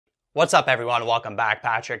What's up, everyone? Welcome back.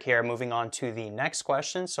 Patrick here. Moving on to the next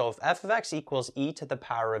question. So if f of x equals e to the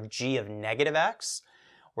power of g of negative x,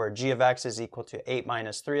 where g of x is equal to 8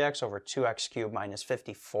 minus 3x over 2x cubed minus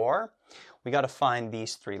 54, we got to find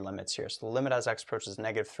these three limits here. So the limit as x approaches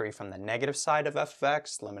negative 3 from the negative side of f of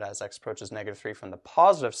x, the limit as x approaches negative 3 from the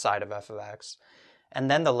positive side of f of x, and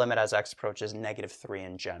then the limit as x approaches negative 3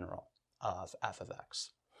 in general of f of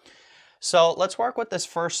x. So let's work with this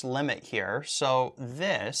first limit here. So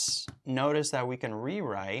this, notice that we can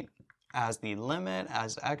rewrite as the limit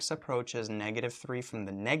as x approaches negative 3 from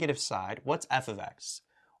the negative side. What's f of x?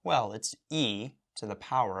 Well, it's e to the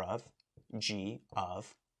power of g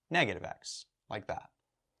of negative x, like that.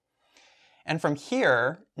 And from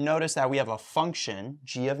here, notice that we have a function,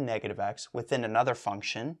 g of negative x, within another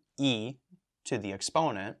function, e to the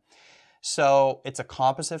exponent. So it's a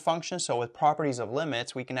composite function, so with properties of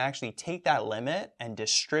limits, we can actually take that limit and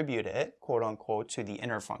distribute it, quote unquote, to the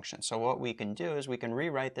inner function. So what we can do is we can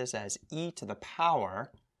rewrite this as e to the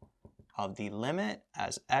power of the limit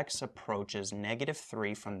as x approaches negative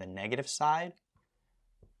 3 from the negative side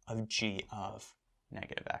of g of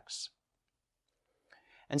negative x.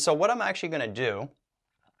 And so what I'm actually going to do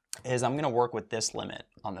is I'm going to work with this limit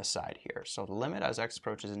on the side here. So the limit as x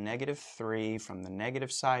approaches negative 3 from the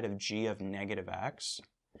negative side of g of negative x.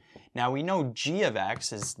 Now we know g of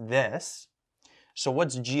x is this. So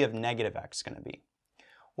what's g of negative x going to be?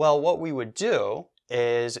 Well, what we would do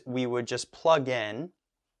is we would just plug in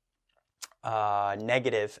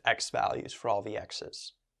negative x values for all the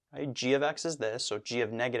x's. Right? G of x is this, so g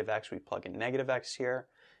of negative x, we plug in negative x here,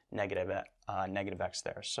 negative x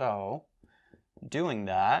there. So doing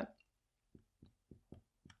that,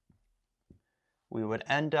 we would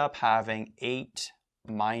end up having 8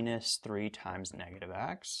 minus 3 times negative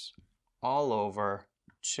x all over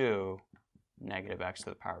 2 negative x to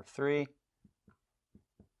the power of 3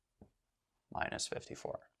 minus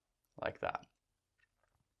 54, like that.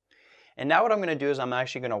 And now what I'm going to do is I'm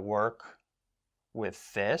actually going to work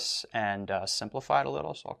with this and simplify it a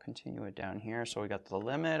little. So I'll continue it down here. So we got the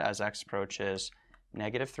limit as x approaches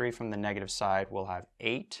negative 3 from the negative side. We'll have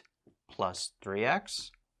 8 plus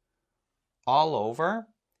 3x all over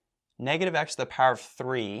negative x to the power of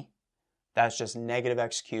 3. That's just negative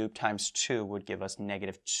x cubed times 2 would give us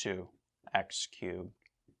negative 2x cubed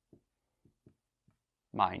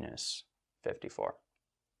minus 54.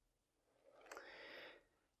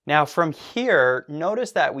 Now from here,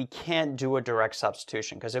 notice that we can't do a direct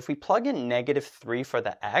substitution, because if we plug in negative 3 for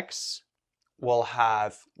the x, we'll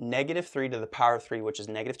have negative 3 to the power of 3, which is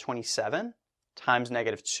negative 27, times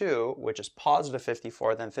negative 2, which is positive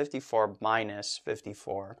 54. Then 54 minus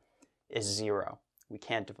 54 is 0. We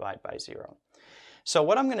can't divide by 0. So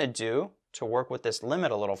what I'm going to do to work with this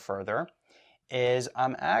limit a little further is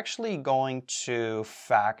I'm actually going to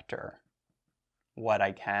factor what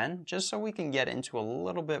I can, just so we can get into a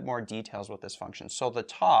little bit more details with this function. So the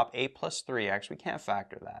top, 8 plus 3x, we can't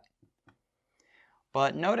factor that.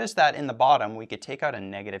 But notice that in the bottom, we could take out a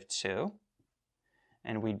negative 2,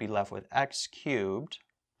 and we'd be left with x cubed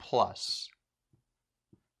plus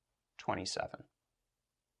 27,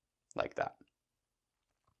 like that.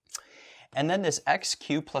 And then this x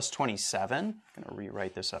cubed plus 27, I'm going to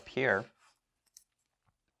rewrite this up here.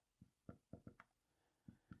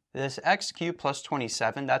 This x cubed plus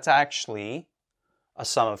 27, that's actually a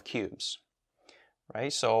sum of cubes,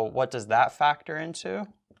 right? So what does that factor into?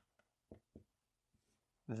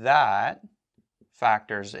 That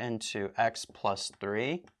factors into x plus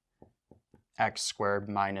 3, x squared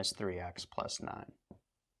minus 3x plus 9,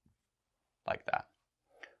 like that.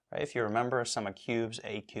 Right? If you remember, sum of cubes,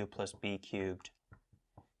 a cubed plus b cubed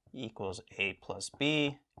equals a plus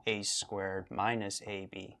b, a squared minus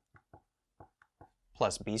ab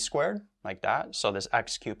plus b squared, like that. So this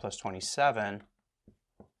x cubed plus 27,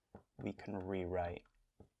 we can rewrite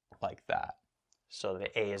like that. So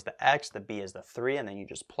the a is the x, the b is the 3, and then you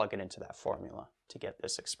just plug it into that formula to get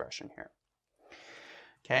this expression here.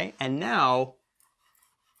 Okay, and now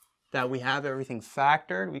that we have everything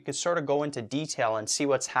factored, we could sort of go into detail and see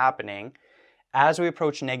what's happening as we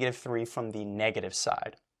approach negative 3 from the negative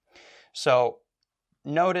side. So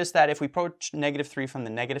notice that if we approach negative 3 from the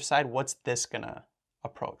negative side, what's this going to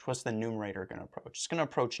approach? What's the numerator going to approach? It's going to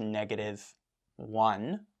approach negative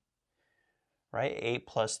 1. Right? 8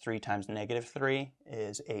 plus 3 times negative 3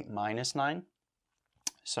 is 8 minus 9.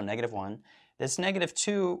 So negative 1. This negative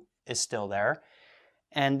 2 is still there.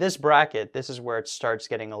 And this bracket, this is where it starts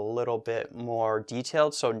getting a little bit more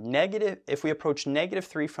detailed. So if we approach negative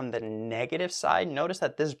 3 from the negative side, notice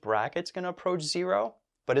that this bracket's going to approach 0.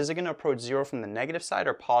 But is it going to approach 0 from the negative side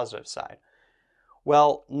or positive side?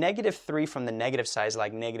 Well, negative 3 from the negative side is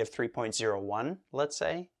like negative 3.01, let's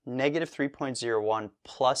say. Negative 3.01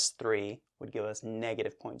 plus 3 would give us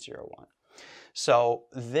negative 0.01. So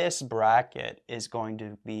this bracket is going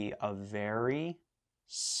to be a very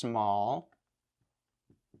small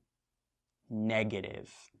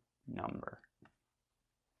negative number.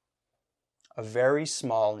 A very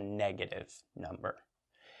small negative number.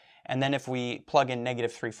 And then if we plug in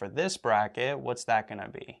negative 3 for this bracket, what's that going to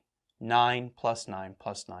be? 9 plus 9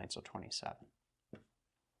 plus 9, so 27.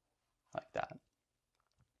 Like that.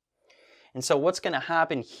 And so what's going to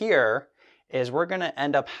happen here is we're going to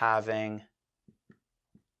end up having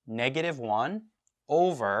negative 1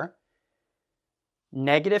 over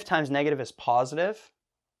negative times negative is positive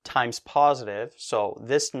times positive. So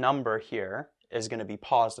this number here is going to be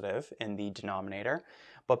positive in the denominator.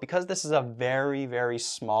 But because this is a very, very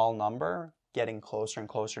small number, getting closer and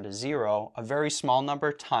closer to 0, a very small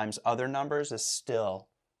number times other numbers is still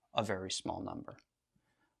a very small number.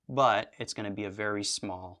 But it's going to be a very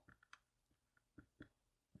small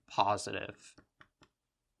positive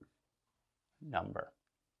number.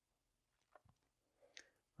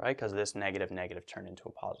 Right? Because this negative turned into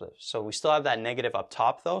a positive. So we still have that negative up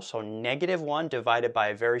top though. So negative 1 divided by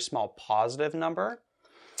a very small positive number,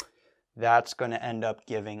 that's going to end up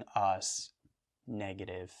giving us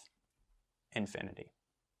negative infinity.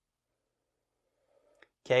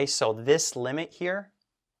 Okay, so this limit here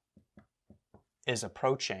is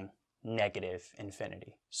approaching negative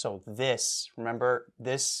infinity. So this, remember,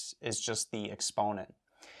 this is just the exponent.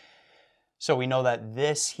 So we know that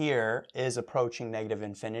this here is approaching negative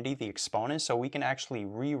infinity, the exponent. So we can actually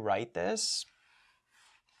rewrite this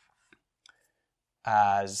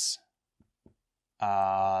as,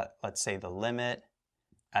 let's say, the limit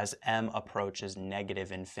as m approaches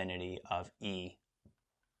negative infinity of e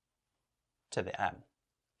to the m,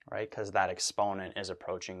 right? Because that exponent is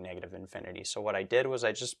approaching negative infinity. So what I did was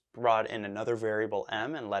I just brought in another variable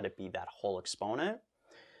m and let it be that whole exponent.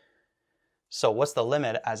 So what's the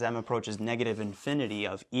limit as m approaches negative infinity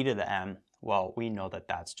of e to the m? Well, we know that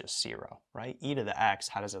that's just 0, right? E to the x,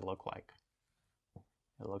 how does it look like?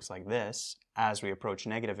 It looks like this. As we approach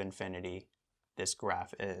negative infinity, this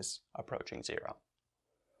graph is approaching 0.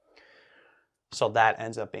 So that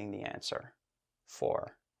ends up being the answer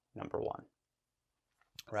for number 1,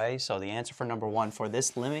 right? So the answer for number 1 for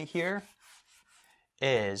this limit here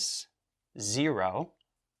is 0.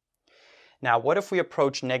 Now, what if we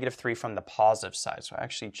approach negative 3 from the positive side? So I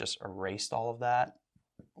actually just erased all of that,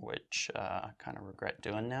 which I kind of regret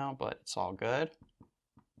doing now, but it's all good.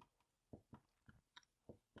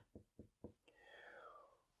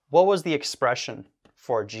 What was the expression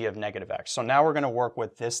for g of negative x? So now we're going to work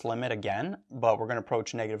with this limit again, but we're going to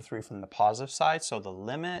approach negative 3 from the positive side. So the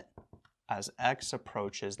limit as x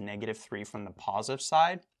approaches negative 3 from the positive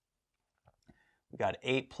side, we got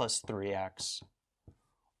 8 plus 3x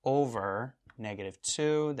over negative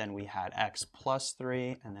 2, then we had x plus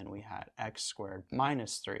 3, and then we had x squared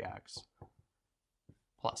minus 3x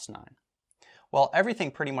plus 9. Well, everything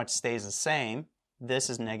pretty much stays the same. This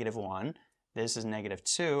is negative 1. This is negative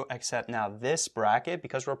 2, except now this bracket,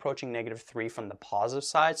 because we're approaching negative 3 from the positive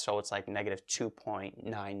side, so it's like negative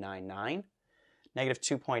 2.999. Negative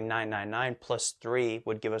 2.999 plus 3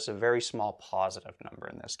 would give us a very small positive number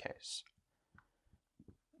in this case.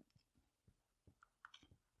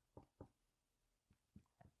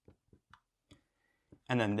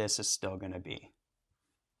 And then this is still going to be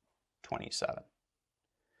 27.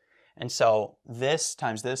 And so this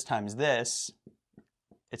times this times this,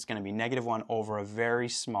 it's going to be negative 1 over a very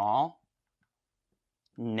small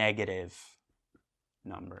negative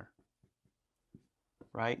number,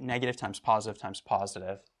 right? Negative times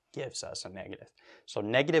positive gives us a negative. So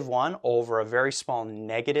negative 1 over a very small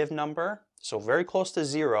negative number, so very close to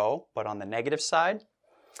 0, but on the negative side,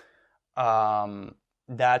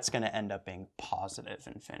 that's going to end up being positive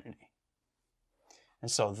infinity. And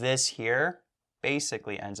so this here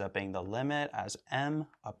basically ends up being the limit as m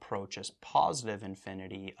approaches positive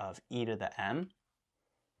infinity of e to the m,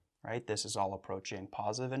 right? This is all approaching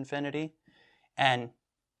positive infinity. And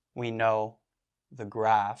we know the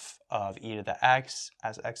graph of e to the x,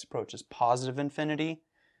 as x approaches positive infinity,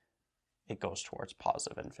 it goes towards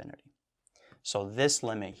positive infinity. So this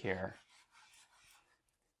limit here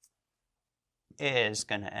is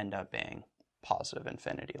going to end up being positive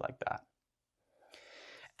infinity like that.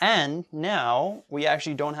 And now we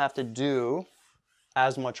actually don't have to do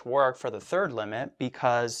as much work for the third limit,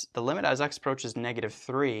 because the limit as x approaches negative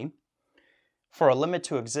 3, for a limit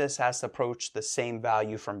to exist, has to approach the same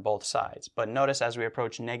value from both sides. But notice as we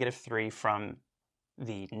approach negative 3 from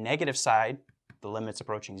the negative side, the limit's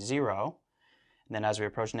approaching 0. And then as we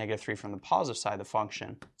approach -3 from the positive side, the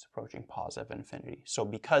function is approaching positive infinity. So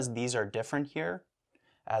because these are different here,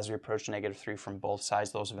 as we approach -3 from both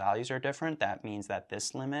sides, those values are different. That means that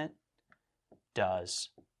this limit does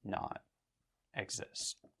not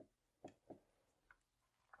exist.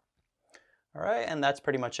 All right, and that's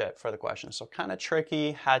pretty much it for the question. So kind of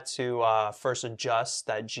tricky, had to first adjust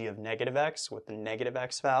that g of -x with the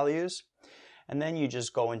 -x values. And then you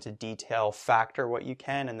just go into detail, factor what you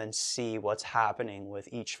can, and then see what's happening with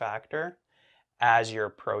each factor as you're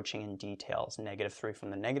approaching in details, -3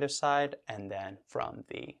 from the negative side and then from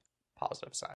the positive side.